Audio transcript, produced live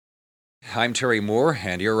I'm Terry Moore,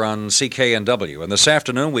 and you're on CKNW. And this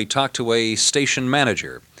afternoon, we talked to a station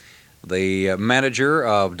manager, the manager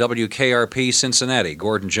of WKRP Cincinnati,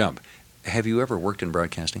 Gordon Jump. Have you ever worked in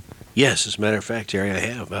broadcasting? Yes, as a matter of fact, Terry, I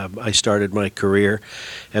have. I started my career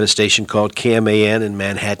at a station called KMAN in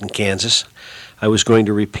Manhattan, Kansas. I was going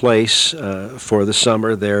to replace, for the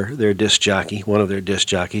summer, their disc jockey, one of their disc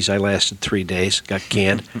jockeys. I lasted 3 days, got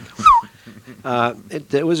canned.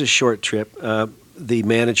 It was a short trip. The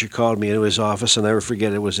manager called me into his office, and I'll never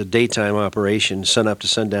forget, it was a daytime operation, sun up to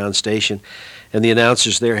sundown station, and the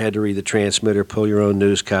announcers there had to read the transmitter, pull your own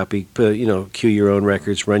news copy, cue your own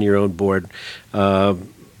records, run your own board, I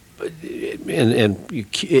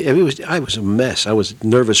was a mess. I was a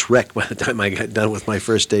nervous wreck by the time I got done with my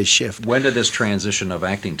first day's shift. When did this transition of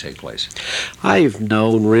acting take place? I've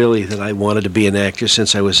known really that I wanted to be an actor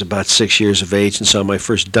since I was about 6 years of age and saw my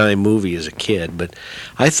first dime movie as a kid, but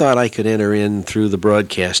I thought I could enter in through the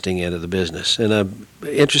broadcasting end of the business. And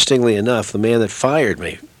interestingly enough, the man that fired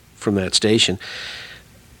me from that station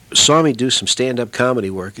saw me do some stand-up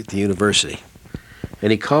comedy work at the university. And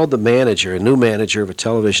he called the manager, a new manager of a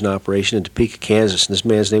television operation in Topeka, Kansas, and this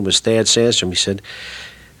man's name was Thad Sandstrom. He said,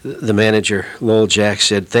 the manager, Lowell Jack,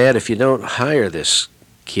 said, "Thad, if you don't hire this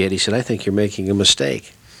kid," he said, "I think you're making a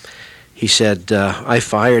mistake." He said, I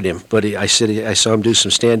fired him, but I saw him do some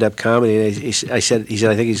stand-up comedy, and he said, I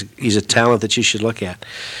think he's a talent that you should look at.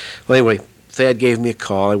 Well, anyway, Thad gave me a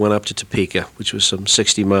call. I went up to Topeka, which was some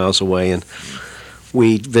 60 miles away, and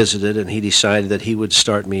we visited, and he decided that he would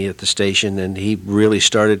start me at the station, and he really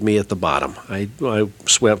started me at the bottom. I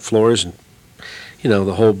swept floors and,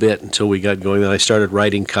 the whole bit until we got going. Then I started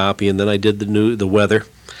writing copy, and then I did the weather,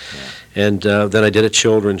 and then I did a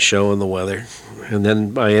children's show on the weather, and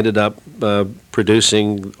then I ended up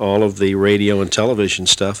producing all of the radio and television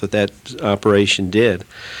stuff that operation did,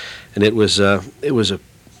 and it was a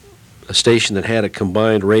station that had a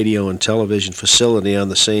combined radio and television facility on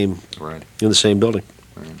the same in the same building.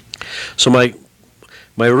 Right. So my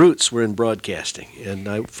roots were in broadcasting,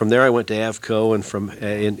 and from there I went to Avco and from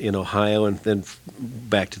in Ohio, and then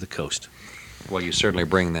back to the coast. Well, you certainly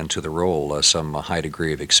bring then to the role some high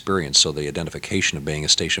degree of experience, so the identification of being a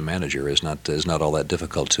station manager is not all that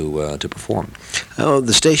difficult to perform. Oh,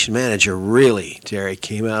 the station manager really, Terry,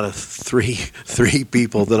 came out of three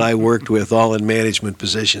people that I worked with, all in management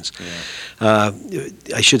positions. Yeah.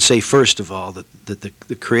 I should say first of all that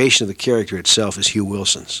the creation of the character itself is Hugh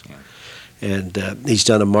Wilson's. Yeah. And he's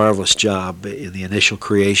done a marvelous job in the initial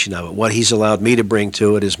creation of it. What he's allowed me to bring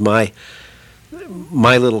to it is my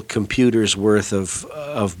little computer's worth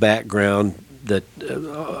of background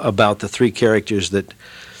about the three characters that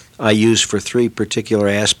I use for three particular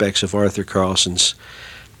aspects of Arthur Carlson's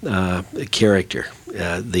character.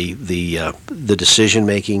 The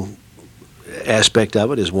decision-making aspect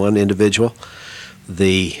of it is one individual.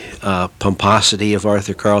 The pomposity of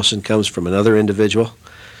Arthur Carlson comes from another individual.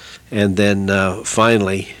 And then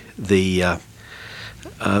finally, the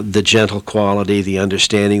gentle quality, the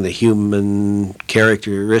understanding, the human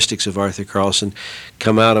characteristics of Arthur Carlson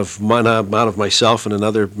come out of myself and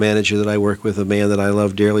another manager that I work with, a man that I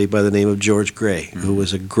love dearly by the name of George Gray, who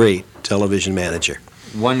was a great television manager.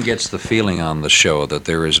 One gets the feeling on the show that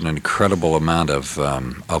there is an incredible amount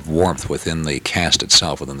of warmth within the cast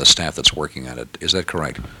itself, within the staff that's working on it. Is that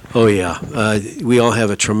correct? Oh, yeah. We all have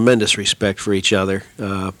a tremendous respect for each other.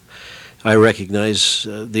 I recognize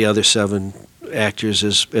the other 7 actors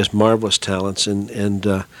as marvelous talents, and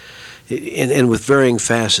with varying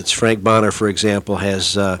facets. Frank Bonner, for example,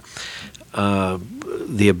 has the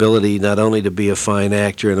ability not only to be a fine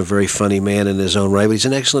actor and a very funny man in his own right, but he's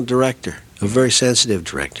an excellent director, a very sensitive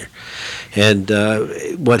director. And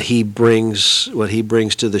what he brings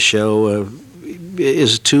to the show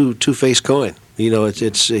is a two-faced coin.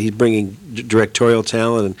 He's bringing directorial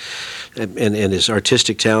talent and his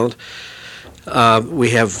artistic talent.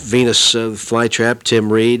 We have Venus Flytrap,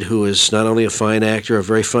 Tim Reed, who is not only a fine actor, a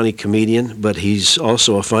very funny comedian, but he's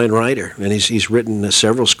also a fine writer, and he's written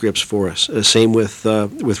several scripts for us. Same with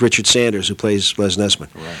Richard Sanders, who plays Les Nessman.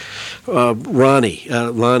 Right.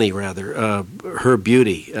 Lonnie, her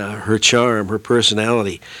beauty, her charm, her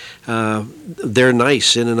personality. They're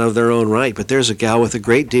nice in and of their own right, but there's a gal with a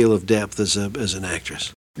great deal of depth as an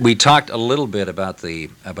actress. We talked a little bit about the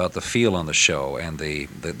feel on the show and the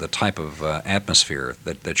type of atmosphere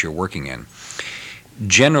that you're working in.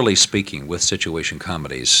 Generally speaking, with situation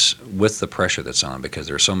comedies, with the pressure that's on, because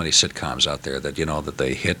there are so many sitcoms out there that that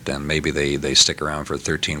they hit and maybe they stick around for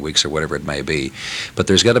 13 weeks or whatever it may be, but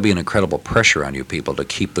there's got to be an incredible pressure on you people to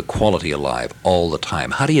keep the quality alive all the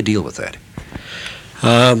time. How do you deal with that?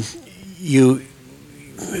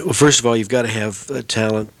 Well, first of all, you've got to have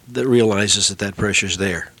talent that realizes that that pressure's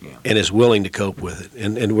there and is willing to cope with it.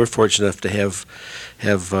 And we're fortunate enough to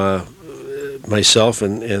have myself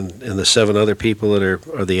and the 7 other people that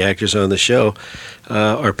are the actors on the show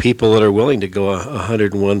are people that are willing to go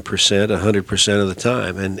 101%, 100% of the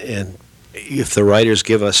time. And if the writers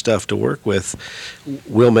give us stuff to work with,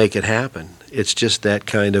 we'll make it happen. It's just that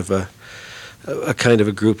kind of a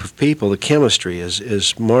group of people. The chemistry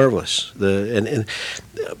is marvelous. And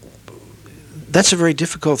that's a very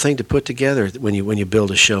difficult thing to put together when you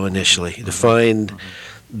build a show initially. To find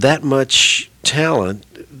that much talent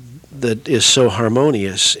that is so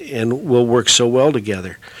harmonious and will work so well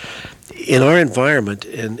together. In our environment,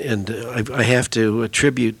 and I have to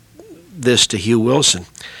attribute this to Hugh Wilson,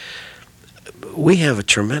 we have a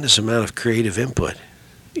tremendous amount of creative input.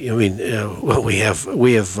 I mean, we have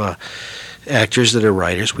actors that are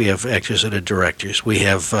writers. We have actors that are directors. We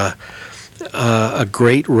have a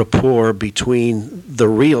great rapport between the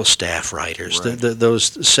real staff writers, right.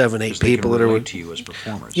 Those 7, 8 people that are to you as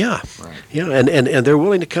performers. Yeah, right. Yeah, and they're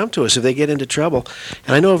willing to come to us if they get into trouble.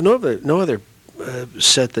 And I know of no other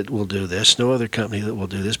set that will do this, no other company that will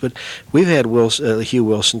do this. But we've had Hugh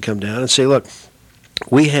Wilson come down and say, look,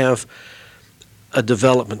 we have a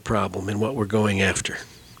development problem in what we're going after.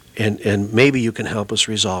 And maybe you can help us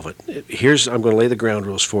resolve it. I'm going to lay the ground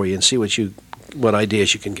rules for you and see what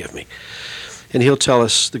ideas you can give me. And he'll tell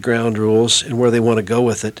us the ground rules and where they want to go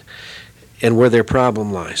with it and where their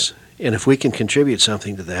problem lies. And if we can contribute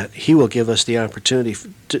something to that, he will give us the opportunity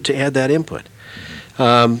to add that input.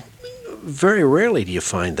 Very rarely do you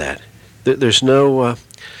find that. There's no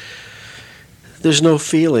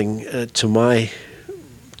feeling, to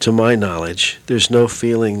my knowledge, there's no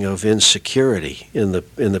feeling of insecurity in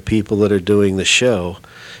the people that are doing the show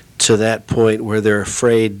to that point where they're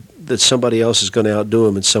afraid that somebody else is going to outdo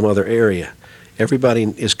them in some other area. Everybody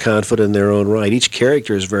is confident in their own right. Each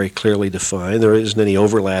character is very clearly defined. There isn't any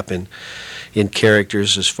overlap in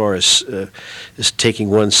characters as far as taking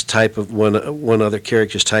one other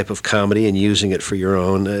character's type of comedy and using it for your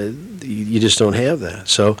own. You just don't have that.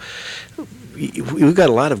 So we've got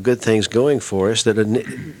a lot of good things going for us that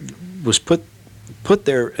was put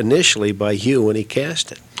there initially by Hugh when he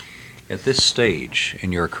cast it. At this stage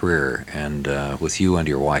in your career, and with you and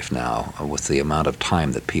your wife now, with the amount of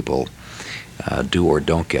time that people do or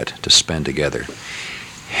don't get to spend together,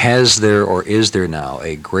 has there or is there now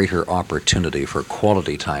a greater opportunity for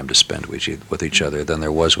quality time to spend with each other than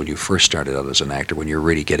there was when you first started out as an actor, when you're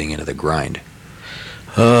really getting into the grind?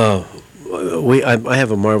 I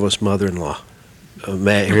have a marvelous mother-in-law.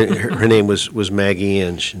 Her name was Maggie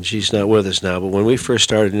Inge, and she's not with us now. But when we first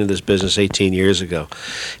started into this business 18 years ago,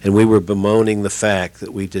 and we were bemoaning the fact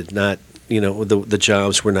that we did not, the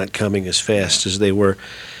jobs were not coming as fast as they were,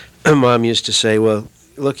 Mom used to say, well,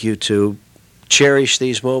 look, you two, cherish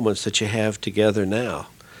these moments that you have together now.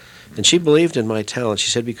 And she believed in my talent.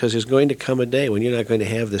 She said, because there's going to come a day when you're not going to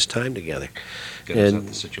have this time together. And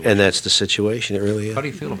that's the situation. It really is. How do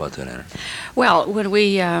you feel about that, Anna? Well,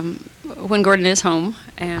 when Gordon is home,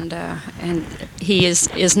 and he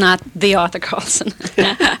is not the Arthur Carlson,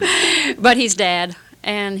 but he's Dad,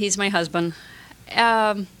 and he's my husband.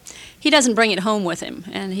 He doesn't bring it home with him,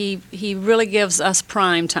 and he really gives us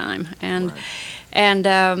prime time, and right.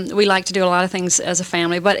 and we like to do a lot of things as a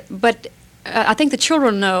family. But I think the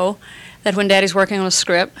children know that when Daddy's working on a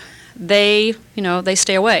script, they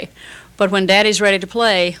stay away. But when Daddy's ready to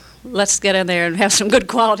play, let's get in there and have some good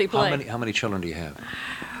quality play. How many children do you have?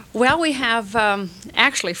 Well, we have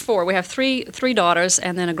actually 4. We have three daughters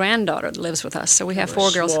and then a granddaughter that lives with us. So we have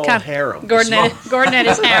 4 girls. Small harem. Gordon at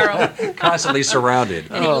his harem. Constantly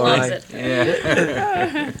surrounded. And he loves it.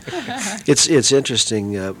 Yeah. It's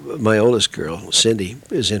interesting. My oldest girl, Cindy,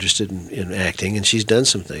 is interested in acting, and she's done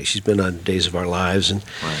some things. She's been on Days of Our Lives and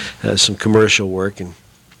some commercial work. And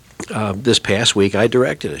this past week, I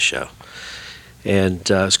directed a show, and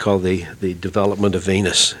it's called The Development of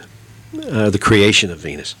Venus. The Creation of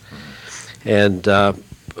Venus. And I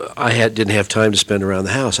didn't have time to spend around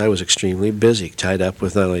the house. I was extremely busy, tied up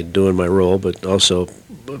with not only doing my role, but also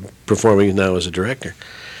performing now as a director.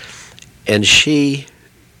 And she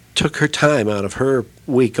took her time out of her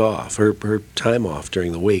week off, her time off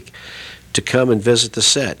during the week, to come and visit the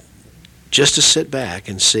set, just to sit back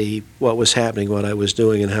and see what was happening, what I was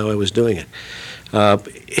doing, and how I was doing it.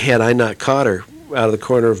 Had I not caught her out of the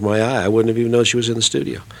corner of my eye, I wouldn't have even known she was in the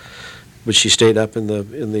studio. But she stayed up in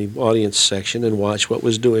the audience section and watched what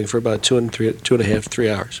was doing for about 2.5, 3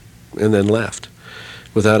 hours, and then left,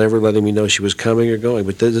 without ever letting me know she was coming or going.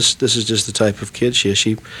 But this is just the type of kid she is.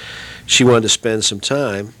 She wanted to spend some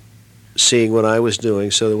time seeing what I was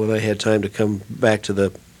doing, so that when I had time to come back to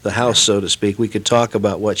the house, so to speak, we could talk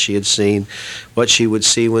about what she had seen, what she would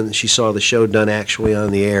see when she saw the show done actually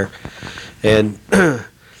on the air, and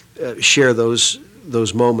share those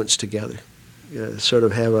moments together. Sort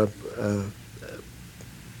of have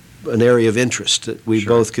an area of interest that we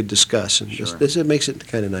both could discuss, and it makes it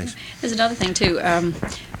kind of nice. There's another thing too,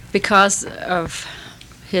 because of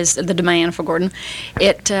the demand for Gordon,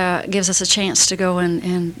 it gives us a chance to go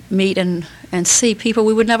and meet and see people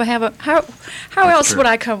we would never have. How else would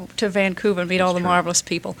I come to Vancouver and meet all the marvelous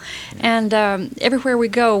people? And everywhere we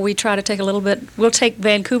go, we try to take a little bit. We'll take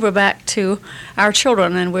Vancouver back to our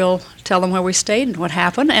children, and we'll tell them where we stayed and what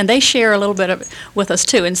happened, and they share a little bit of it with us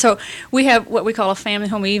too. And so we have what we call a family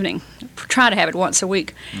home evening. Try to have it once a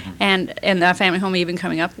week, and in our family home evening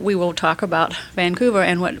coming up, we will talk about Vancouver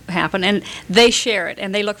and what happened, and they share it,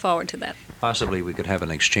 and they look forward to that. Possibly we could have an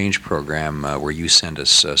exchange program where you send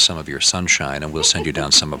us some of your sunshine and we'll send you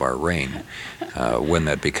down some of our rain when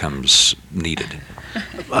that becomes needed.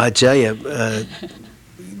 I tell you,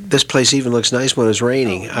 this place even looks nice when it's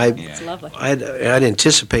raining. It's lovely. I'd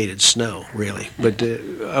anticipated snow, really, but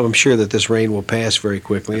I'm sure that this rain will pass very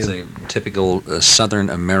quickly. It's a typical Southern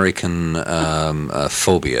American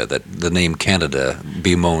phobia that the name Canada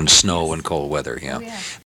bemoans snow and cold weather. Yeah. Oh, yeah.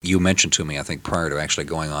 You mentioned to me, I think, prior to actually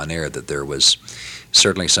going on air, that there was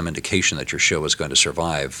certainly some indication that your show was going to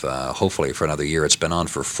survive, hopefully for another year. It's been on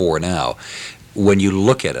for 4 now. When you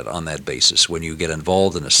look at it on that basis, when you get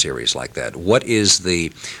involved in a series like that, what's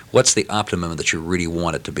the optimum that you really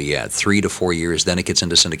want it to be at? 3 to 4 years, then it gets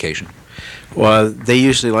into syndication? Well, they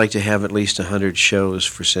usually like to have at least 100 shows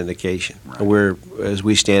for syndication. Right. As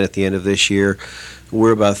we stand at the end of this year,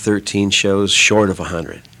 we're about 13 shows short of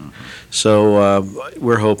 100. So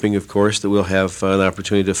we're hoping, of course, that we'll have an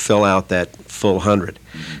opportunity to fill out that full 100.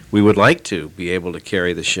 We would like to be able to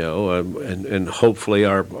carry the show, and hopefully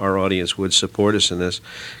our audience would support us in this,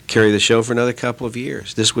 carry the show for another couple of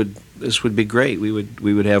years. This would be great. We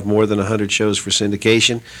would have more than 100 shows for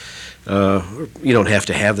syndication. You don't have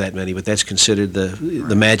to have that many, but that's considered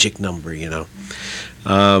the magic number, you know.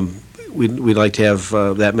 We'd like to have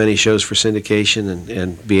that many shows for syndication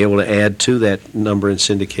and be able to add to that number in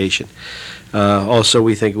syndication. Also,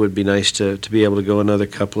 we think it would be nice to be able to go another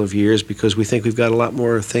couple of years, because we think we've got a lot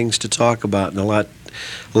more things to talk about and a lot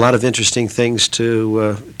of interesting things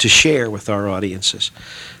to share with our audiences.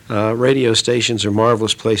 Radio stations are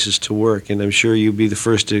marvelous places to work, and I'm sure you'd be the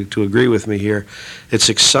first to agree with me here. It's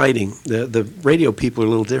exciting. The radio people are a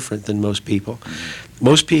little different than most people.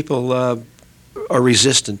 Most people are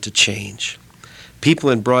resistant to change. People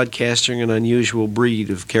in broadcasting are an unusual breed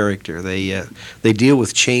of character. They deal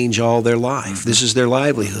with change all their life. This is their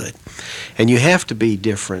livelihood. And you have to be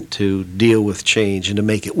different to deal with change and to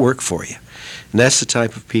make it work for you. And that's the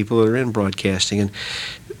type of people that are in broadcasting. And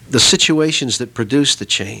the situations that produce the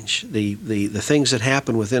change, the things that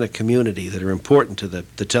happen within a community that are important to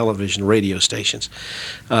the television, radio stations,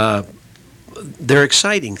 they're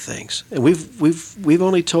exciting things. And we've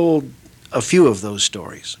only told a few of those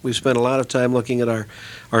stories. We've spent a lot of time looking at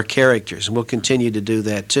our characters, and we'll continue to do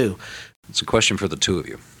that too. It's a question for the two of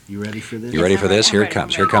you. You ready for this? You ready for this? I'm Here it ready.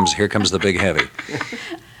 comes. Here comes the big heavy.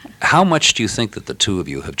 How much do you think that the two of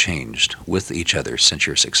you have changed with each other since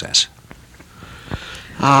your success?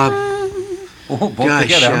 Both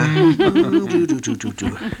together.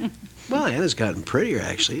 Well, Anna's gotten prettier,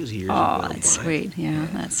 actually, as years have Oh, gone that's by. sweet. Yeah,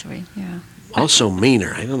 that's sweet. Yeah. Also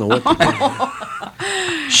meaner. I don't know what to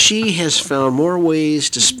do. She has found more ways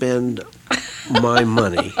to spend my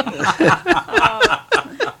money.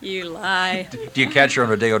 You lie. Do you catch her on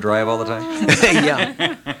Rodeo Drive all the time?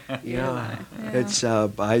 Yeah. It's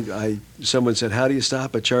someone said, "How do you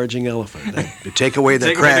stop a charging elephant?" Take away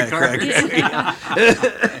the crack.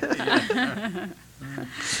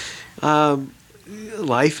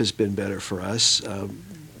 Life has been better for us.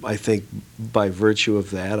 I think by virtue of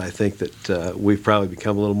that, I think that we've probably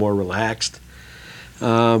become a little more relaxed.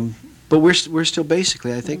 But we're still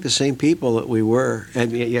basically, I think, the same people that we were.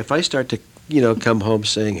 And if I start to, come home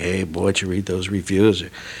saying, "Hey, boy, did you read those reviews?" Or,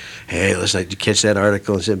 "Hey, listen, did you catch that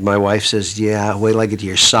article?" And said, my wife says, "Yeah, wait till I get to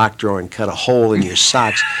your sock drawer and cut a hole in your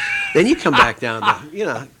socks." Then you come back down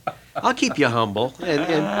to, I'll keep you humble,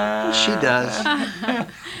 and she does.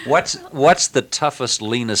 What's the toughest,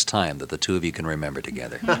 leanest time that the two of you can remember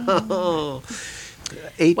together?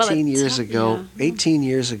 18 years ago, 18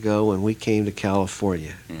 years ago when we came to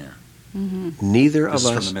California, neither of us...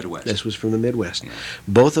 This is from the Midwest. This was from the Midwest. Yeah.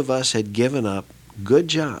 Both of us had given up good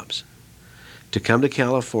jobs to come to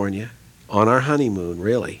California on our honeymoon,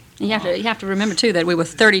 really, You have to remember too that we were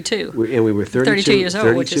 32. We were 32 years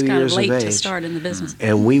old, which is 32 kind of years late to age. start in the business.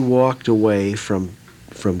 And we walked away from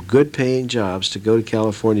good paying jobs to go to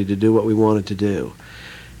California to do what we wanted to do.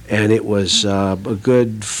 And it was a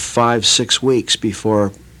good 5-6 weeks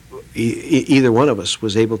before either one of us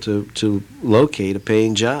was able to locate a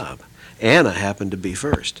paying job. Anna happened to be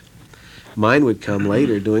first. Mine would come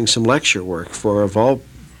later doing some lecture work for, of all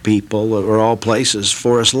people or all places,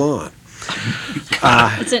 Forest Lawn.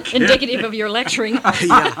 It's indicative of your lecturing.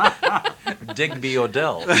 Yeah, Digby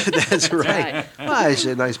Odell. that's right. right. Well, it's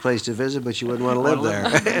a nice place to visit, but you wouldn't want to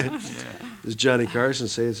live there. As Johnny Carson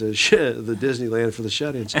says, it's the Disneyland for the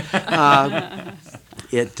shut-ins.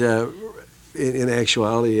 In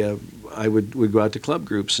actuality, I would go out to club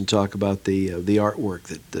groups and talk about the artwork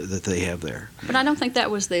that they have there. But I don't think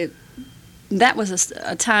that was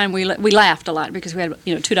a time we laughed a lot because we had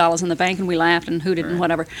 $2 in the bank and we laughed and hooted and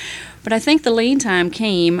whatever. But I think the lean time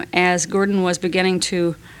came as Gordon was beginning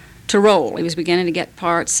to roll. He was beginning to get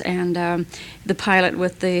parts, and the pilot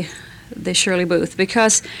with the Shirley Booth,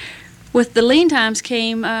 because with the lean times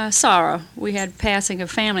came sorrow. We had passing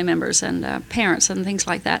of family members and parents and things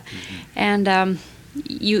like that, and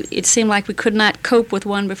it seemed like we could not cope with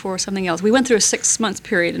one before something else. We went through a 6-month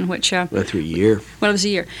period in which Went through a year. well, it was a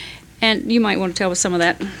year. And you might want to tell us some of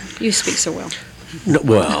that. You speak so well. No,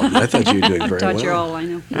 well, I thought you were doing very well. I thought you're all I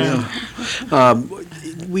know. Yeah.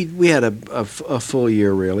 We had a full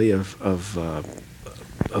year really of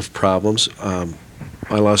problems. I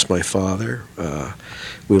lost my father.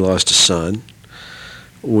 We lost a son.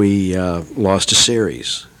 We lost a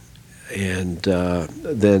series, and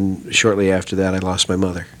then shortly after that, I lost my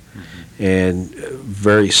mother. And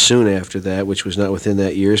very soon after that, which was not within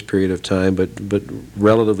that year's period of time, but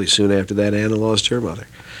relatively soon after that, Anna lost her mother.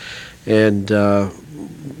 And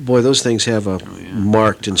boy, those things have a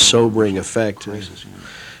marked and sobering effect.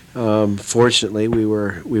 Fortunately, we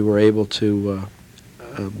were able to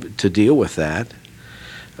deal with that,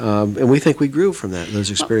 and we think we grew from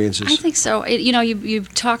those experiences. I think so. You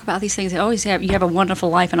talk about these things. You have a wonderful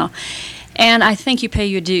life and all, and I think you pay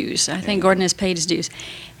your dues. I think Gordon has paid his dues.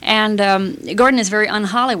 And Gordon is very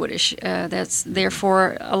un-Hollywoodish. That's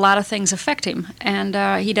therefore a lot of things affect him, and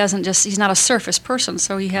he's not a surface person,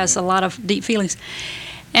 so he has a lot of deep feelings.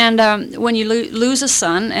 And when you lose a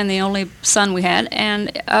son, and the only son we had, and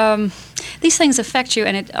these things affect you,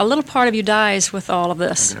 and a little part of you dies with all of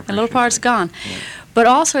this. A little part's gone. Yeah. But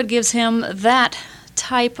also it gives him that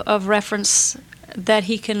type of reference that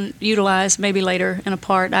he can utilize maybe later in a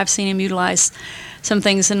part. I've seen him utilize some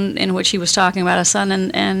things in which he was talking about a son,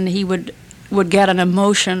 and he would get an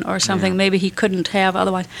emotion or something maybe he couldn't have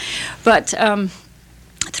otherwise. But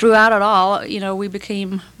throughout it all, we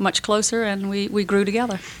became much closer, and we grew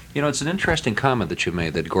together. It's an interesting comment that you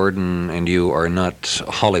made, that Gordon and you are not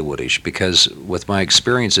Hollywoodish, because with my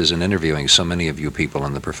experiences in interviewing so many of you people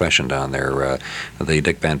in the profession down there, the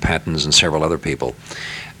Dick Van Pattens and several other people,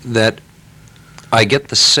 that I get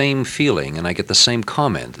the same feeling and I get the same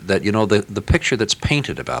comment that, the picture that's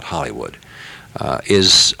painted about Hollywood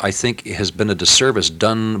I think, has been a disservice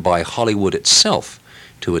done by Hollywood itself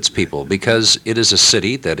to its people, because it is a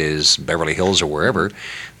city that is Beverly Hills or wherever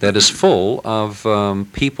that is full of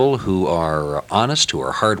people who are honest, who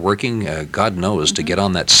are hardworking, God knows, to get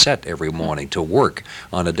on that set every morning to work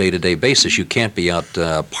on a day-to-day basis. You can't be out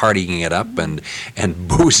partying it up and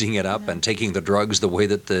boozing it up and taking the drugs the way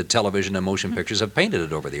that the television and motion pictures have painted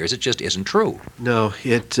it over the years. It just isn't true. No,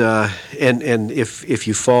 and if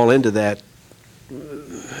you fall into that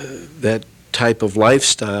type of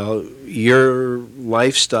lifestyle, your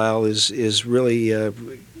lifestyle is really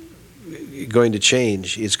going to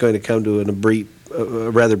change. It's going to come to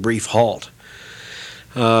a rather brief halt.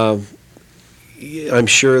 I'm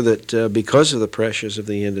sure that because of the pressures of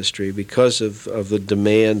the industry, because of the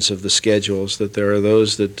demands of the schedules, that there are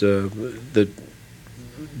those that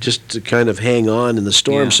just to kind of hang on in the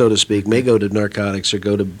storm, so to speak, may go to narcotics or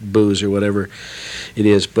go to booze or whatever it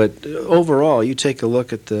is. But overall, you take a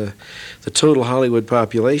look at the total Hollywood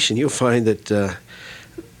population, you'll find that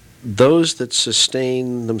those that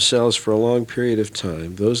sustain themselves for a long period of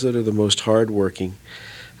time, those that are the most hardworking,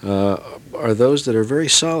 are those that are very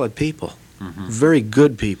solid people, very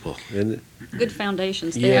good people. And good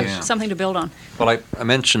foundations. They have something to build on. Well, I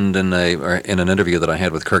mentioned in an interview that I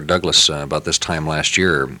had with Kirk Douglas about this time last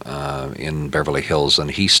year in Beverly Hills,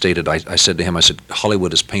 and he stated, I said to him,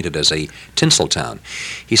 Hollywood is painted as a tinsel town.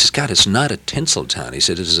 He says, God, it's not a tinsel town. He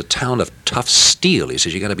said, it is a town of tough steel. He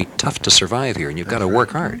says, you got to be tough to survive here, and you've got to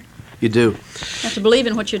work hard. You do. You have to believe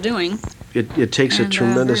in what you're doing. It takes a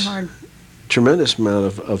tremendous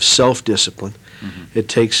amount of self-discipline. It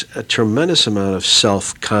takes a tremendous amount of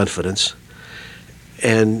self-confidence.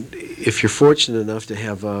 And if you're fortunate enough to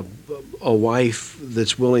have a wife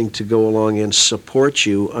that's willing to go along and support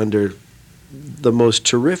you under the most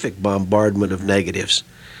terrific bombardment of negatives,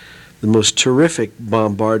 the most terrific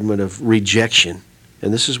bombardment of rejection,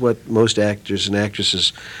 and this is what most actors and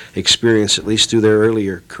actresses experience, at least through their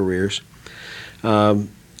earlier careers. You're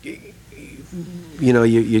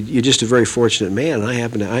just a very fortunate man. I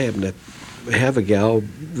happen to have a gal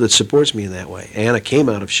that supports me in that way. Anna came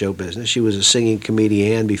out of show business. She was a singing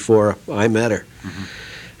comedian before I met her.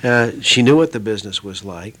 She knew what the business was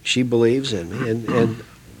like. She believes in me, and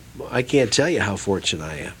I can't tell you how fortunate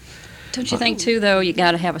I am. Don't you think, too, though, you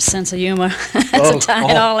got to have a sense of humor to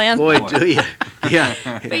tie it all in? Boy, do you. Yeah.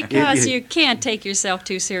 Because you can't take yourself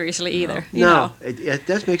too seriously either. No,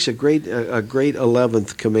 that makes a great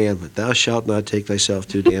 11th commandment. Thou shalt not take thyself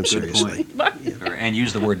too damn seriously. And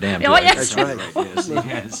use the word damn. Oh, yes. That's right.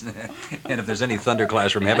 Yes. And if there's any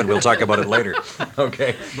thunderclaps from heaven, we'll talk about it later.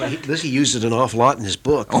 Okay. He used it an awful lot in his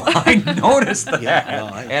book. Oh, I noticed that.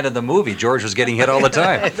 Yeah, And in the movie, George was getting hit all the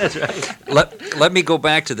time. That's right. Let me go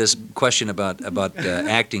back to this question about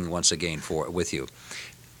acting once again with you.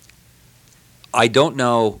 I don't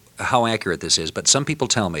know how accurate this is, but some people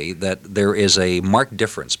tell me that there is a marked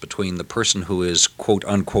difference between the person who is, quote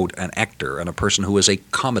unquote, an actor and a person who is a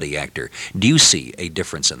comedy actor. Do you see a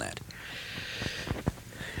difference in that?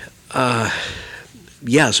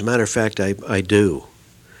 Yeah, as a matter of fact, I do.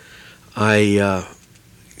 I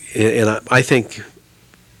think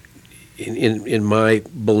in my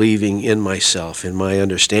believing in myself, in my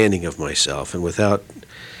understanding of myself, and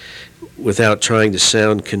without trying to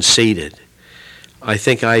sound conceited, I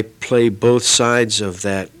think I play both sides of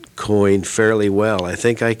that coin fairly well. I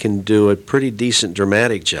think I can do a pretty decent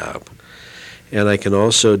dramatic job, and I can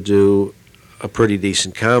also do a pretty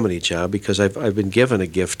decent comedy job because I've been given a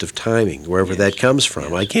gift of timing, wherever that comes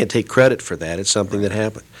from. I can't take credit for that. It's something that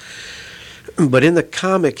happened. But in the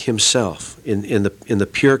comic himself, in the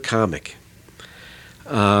pure comic,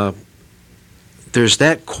 there's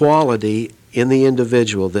that quality in the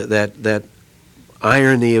individual, that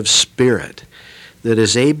irony of spirit, that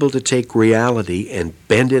is able to take reality and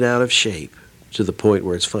bend it out of shape to the point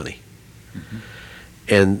where it's funny.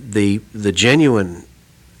 And the genuine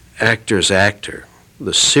actor's actor,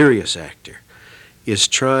 the serious actor, is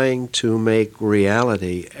trying to make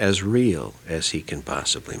reality as real as he can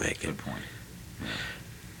possibly make it. Good point.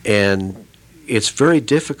 And it's very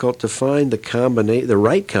difficult to find the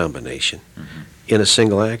right combination in a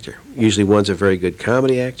single actor. Usually one's a very good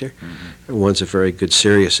comedy actor, and one's a very good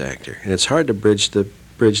serious actor. And it's hard to bridge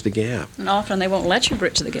the gap. And often they won't let you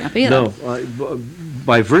bridge the gap either. No,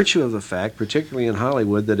 by virtue of the fact, particularly in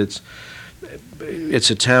Hollywood, that it's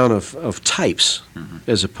a town of types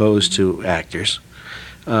as opposed to actors.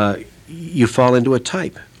 You fall into a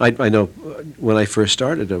type. I know when I first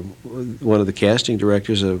started, one of the casting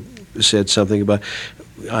directors said something about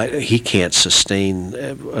he can't sustain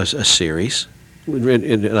a series.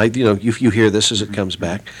 And you hear this as it comes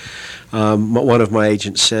back. One of my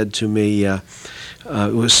agents said to me,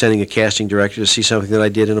 was sending a casting director to see something that I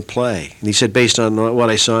did in a play. And he said, based on what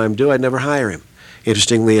I saw him do, I'd never hire him.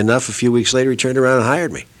 Interestingly enough, a few weeks later, he turned around and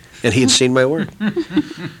hired me. And he had seen my work.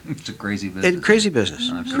 It's a crazy business. Crazy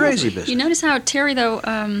business. Crazy business. You notice how Terry, though,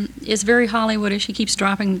 is very Hollywoodish. He keeps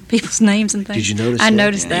dropping people's names and things. Did you notice I that?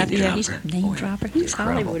 noticed that. Name Yeah, he's dropper. name Boy, dropper. He's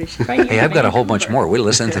incredible. Hollywoodish. Hey, I've got a whole bunch more. We'll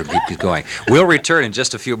listen to it. Keep going. We'll return in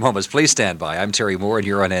just a few moments. Please stand by. I'm Terry Moore, and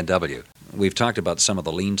you're on NW. We've talked about some of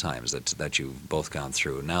the lean times that you've both gone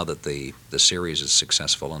through. Now that the series is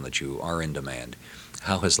successful and that you are in demand,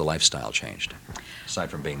 how has the lifestyle changed, aside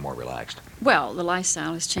from being more relaxed? Well, the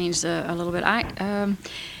lifestyle has changed a little bit. And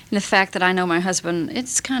the fact that I know my husband,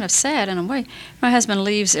 it's kind of sad in a way. My husband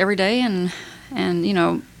leaves every day and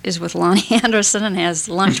is with Lonnie Anderson and has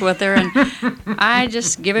lunch with her, and I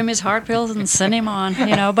just give him his heart pills and send him on,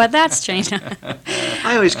 but that's changed.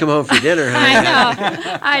 I always come home for dinner, honey.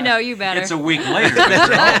 I know, you better. It's a week later.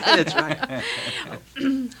 That's right.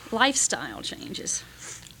 Lifestyle changes.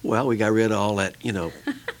 Well, we got rid of all that,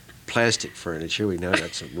 plastic furniture. We now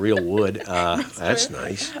got some real wood. That's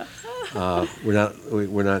nice.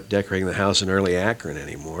 We're not decorating the house in early Akron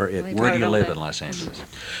anymore. Where do you live in Los Angeles?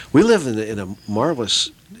 We live in a marvelous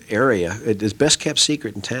area. It is best kept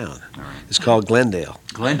secret in town. It's called Glendale.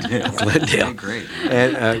 Glendale. Glendale. Great.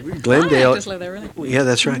 And Glendale. Just live there, really. Yeah,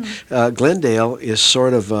 that's right. Glendale is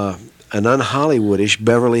sort of an un-Hollywoodish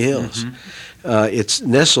Beverly Hills. It's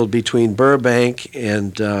nestled between Burbank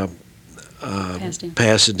and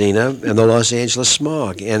Pasadena, and the Los Angeles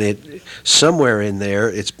smog. And it somewhere in there,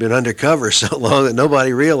 it's been undercover so long that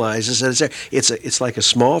nobody realizes that it's there. It's like a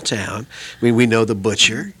small town. I mean, we know the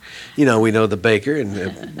butcher, we know the baker,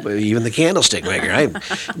 and even the candlestick maker. Right?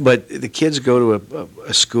 But the kids go to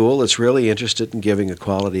a school that's really interested in giving a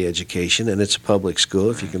quality education, and it's a public school,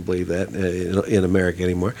 if you can believe that, in America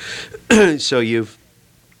anymore. So you've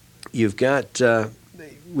got.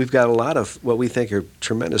 We've got a lot of what we think are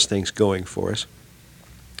tremendous things going for us.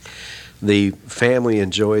 The family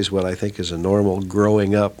enjoys what I think is a normal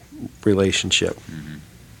growing up relationship.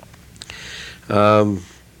 And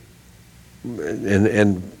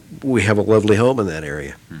we have a lovely home in that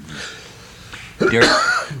area. Derek,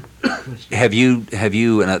 have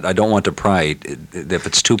you, and I don't want to pry if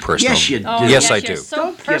it's too personal. Yes, you do. Oh, Yes, I you're do.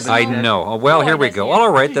 so personal. I know. Oh, well, Oh, here we yes, go. yeah. All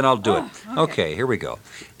right, then I'll do it. Oh, Okay, here we go.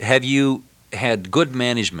 Have you had good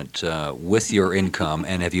management with your income,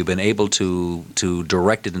 and have you been able to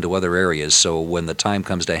direct it into other areas so when the time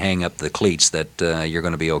comes to hang up the cleats that you're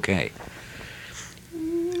going to be okay?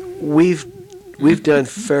 We've done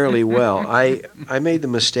fairly well. I made the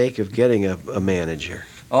mistake of getting a manager.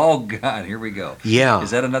 Oh, God, here we go. Yeah.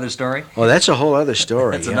 Is that another story? Oh, that's a whole other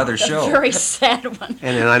story. That's yeah. another A show. very sad one.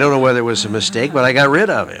 And I don't know whether it was a mistake, but I got rid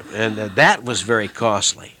of him, and that was very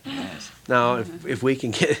costly. Yes. Now, if we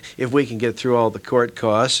can get through all the court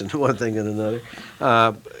costs and one thing and another,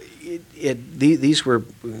 these were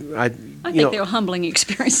I think they were humbling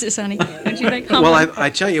experiences, honey. Don't you think? Well, Humbling? I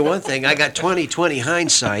tell you one thing, I got 20/20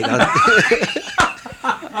 hindsight.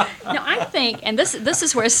 No, I think, and this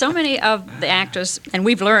is where so many of the actors, and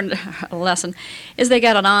we've learned a lesson, is they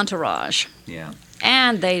got an entourage. Yeah.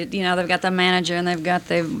 And they've got the manager, and they've got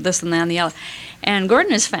this and that and the other. And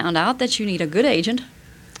Gordon has found out that you need a good agent.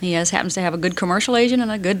 He happens to have a good commercial agent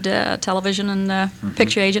and a good television and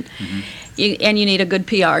picture agent. And you need a good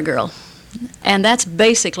PR girl. And that's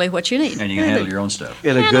basically what you need. And you can handle your own stuff.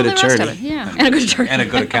 And a Handle good the rest of attorney. it, yeah, and a good attorney. And a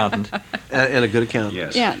good accountant. And a good accountant.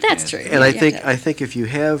 Yes. Yeah, that's Yes. true. And I Yeah. think if you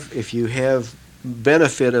have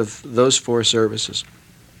benefit of those four services,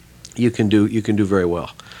 you can do very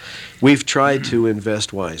well. We've tried to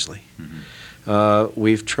invest wisely.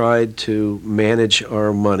 We've tried to manage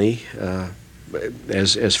our money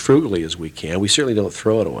as frugally as we can. We certainly don't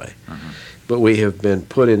throw it away. But we have been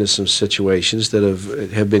put into some situations that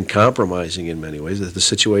have been compromising in many ways. The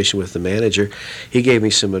situation with the manager, he gave me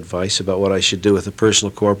some advice about what I should do with a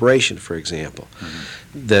personal corporation, for example,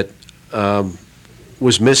 that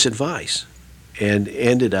was misadvice and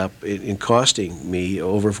ended up in costing me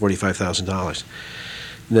over $45,000.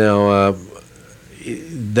 Now,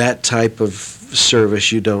 that type of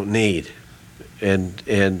service you don't need,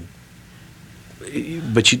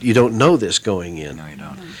 but you don't know this going in. No, you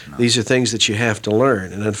don't. No. These are things that you have to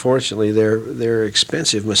learn, and unfortunately, they're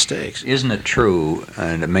expensive mistakes. Isn't it true,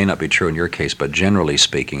 and it may not be true in your case, but generally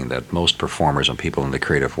speaking, that most performers and people in the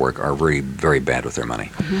creative work are very, very bad with their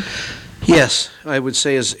money? Yes, I would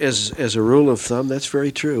say as a rule of thumb, that's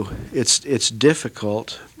very true. It's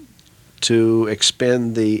difficult to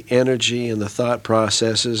expend the energy and the thought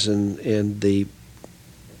processes and the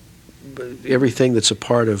everything that's a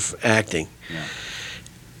part of acting,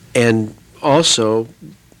 and also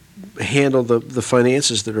handle the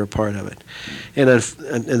finances that are a part of it. And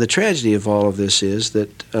the tragedy of all of this is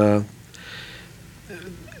that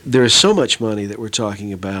there is so much money that we're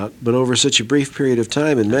talking about, but over such a brief period of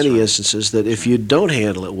time, in many instances, that if you don't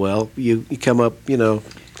handle it well, you come up,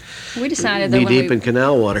 We decided that knee when deep in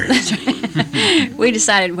canal water. we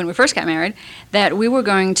decided when we first got married that we were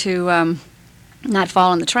going to not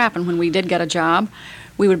fall in the trap, and when we did get a job,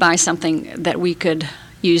 we would buy something that we could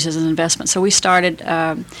use as an investment. So we started,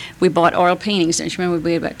 we bought oil paintings. Don't you remember?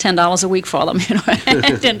 We had about $10 a week for them,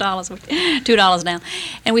 $10 a week, $2 down.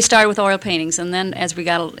 And we started with oil paintings, and then as he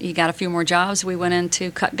got a few more jobs, we went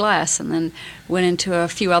into cut glass, and then went into a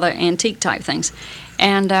few other antique type things,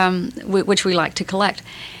 and which we like to collect.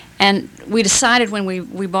 And we decided when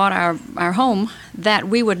we bought our home that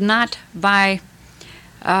we would not buy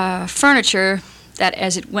furniture that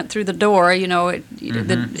as it went through the door,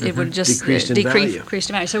 it would just Decreased in value. decrease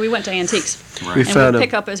in value. So we went to antiques. Right. We And found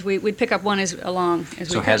we'd pick up one along as we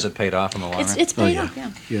So go. has it paid off in the long run? It's paid yeah. off,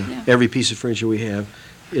 yeah. Yeah. Every piece of furniture we have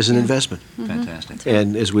is an investment. Fantastic.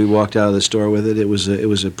 And as we walked out of the store with it, it was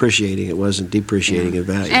appreciating. It wasn't depreciating in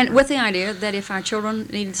value. And with the idea that if our children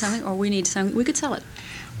needed something or we needed something, we could sell it.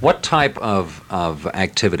 What type of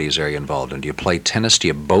activities are you involved in? Do you play tennis? Do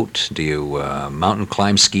you boat? Do you mountain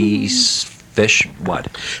climb, skis, Fish? What?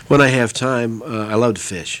 When I have time, I love to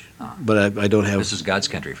fish, but I don't have. This is God's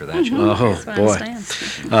country for that. Oh, That's what I boy.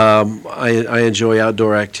 understand. I enjoy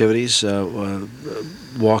outdoor activities,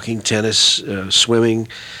 walking, tennis, swimming,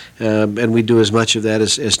 and we do as much of that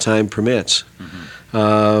as time permits.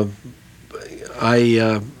 I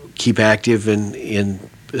keep active in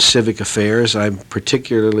civic affairs. I'm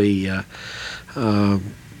particularly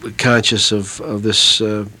conscious of this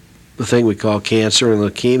the thing we call cancer and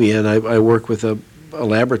leukemia, and I work with a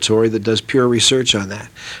laboratory that does pure research on that.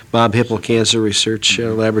 Bob Hipple Cancer Research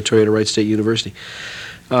Laboratory at Wright State University,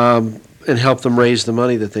 and help them raise the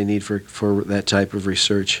money that they need for that type of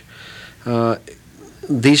research.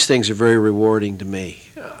 These things are very rewarding to me.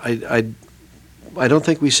 I don't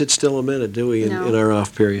think we sit still a minute, do we, No. in our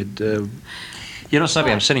off period? You know,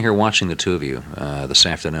 Stubby, I'm sitting here watching the two of you this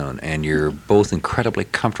afternoon, and you're both incredibly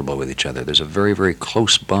comfortable with each other. There's a very, very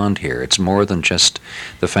close bond here. It's more than just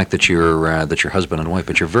the fact that you're husband and wife,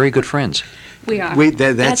 but you're very good friends. We are.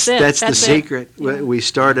 That's it. the That's it. secret. Yeah. We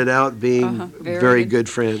started out being Very very good. good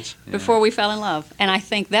friends. Before we fell in love. And I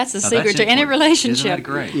think that's the Now, secret that's to any important. relationship. Isn't that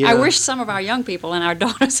great? Yeah. I wish some of our young people, and our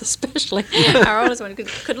daughters especially, our oldest one,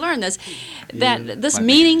 could learn this, that this Might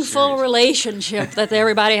make it meaningful serious. relationship that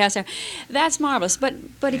everybody has to have, that's marvelous. But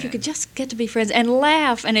if you could just get to be friends and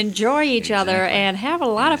laugh and enjoy each other Exactly. and have a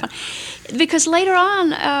lot of fun. Because later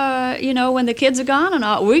on, when the kids are gone and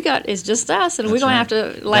all, it's just us, and we're going to have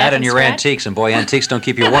to laugh That and your scratch. antiques, and boy, antiques don't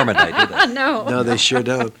keep you warm at night, do they? No. No, they sure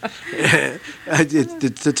don't.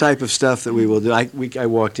 It's the type of stuff that we will do. I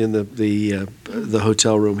walked in the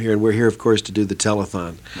hotel room here, and we're here, of course, to do the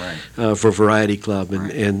telethon for Variety Club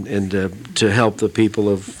and to help the people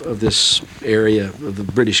of this area of the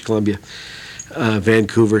British Columbia,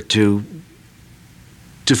 Vancouver, to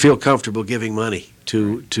feel comfortable giving money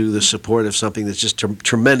to the support of something that's just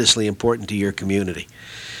tremendously important to your community.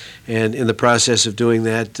 And in the process of doing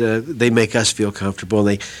that, they make us feel comfortable.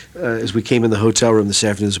 And as we came in the hotel room this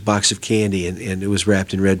afternoon, there was a box of candy, and it was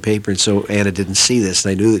wrapped in red paper. And so Anna didn't see this,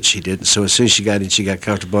 and I knew that she did. And so as soon as she got in, she got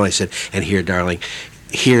comfortable. I said, "And here, darling,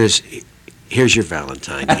 here's your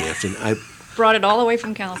Valentine gift." And I Brought it all the way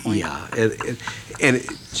from California. Yeah,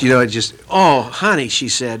 oh, honey, she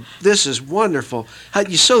said, "This is wonderful.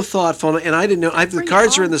 You're so thoughtful." And I didn't know, the Bring it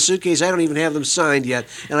cards are on. in the suitcase. I don't even have them signed yet.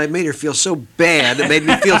 And I made her feel so bad. It made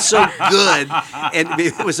me feel so good. And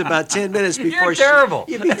it was about 10 minutes before terrible.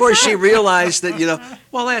 before she realized that,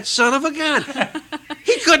 well, that son of a gun.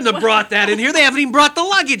 He couldn't have brought that in here. They haven't even brought the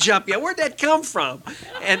luggage up yet. Where'd that come from?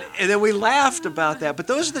 And then we laughed about that. But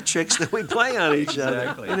those are the tricks that we play on each other.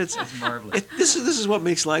 Exactly. And it's marvelous. this is what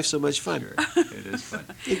makes life so much fun. It is fun.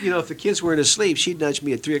 If the kids weren't asleep, she'd nudge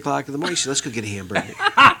me at 3 o'clock in the morning. She'd say, "Let's go get a hamburger."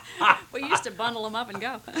 We used to bundle them up and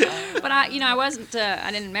go. But I wasn't,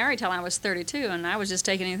 I didn't marry till I was 32, and I was just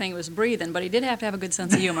taking anything that was breathing, but he did have to have a good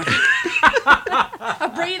sense of humor.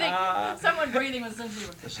 Breathing. Someone breathing with a sense of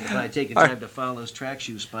humor. If I'd taken time to follow those track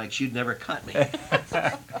shoe spikes, you'd never cut me.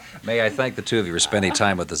 May I thank the two of you for spending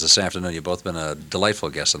time with us this afternoon. You've both been a delightful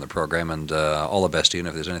guest on the program, and all the best to you. And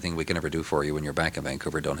if there's anything we can ever do for you when you're back in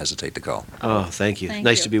Vancouver, don't hesitate to call. Oh, thank you. Thank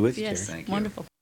Nice you. to be with you, Yes, Terry. Thank you. wonderful.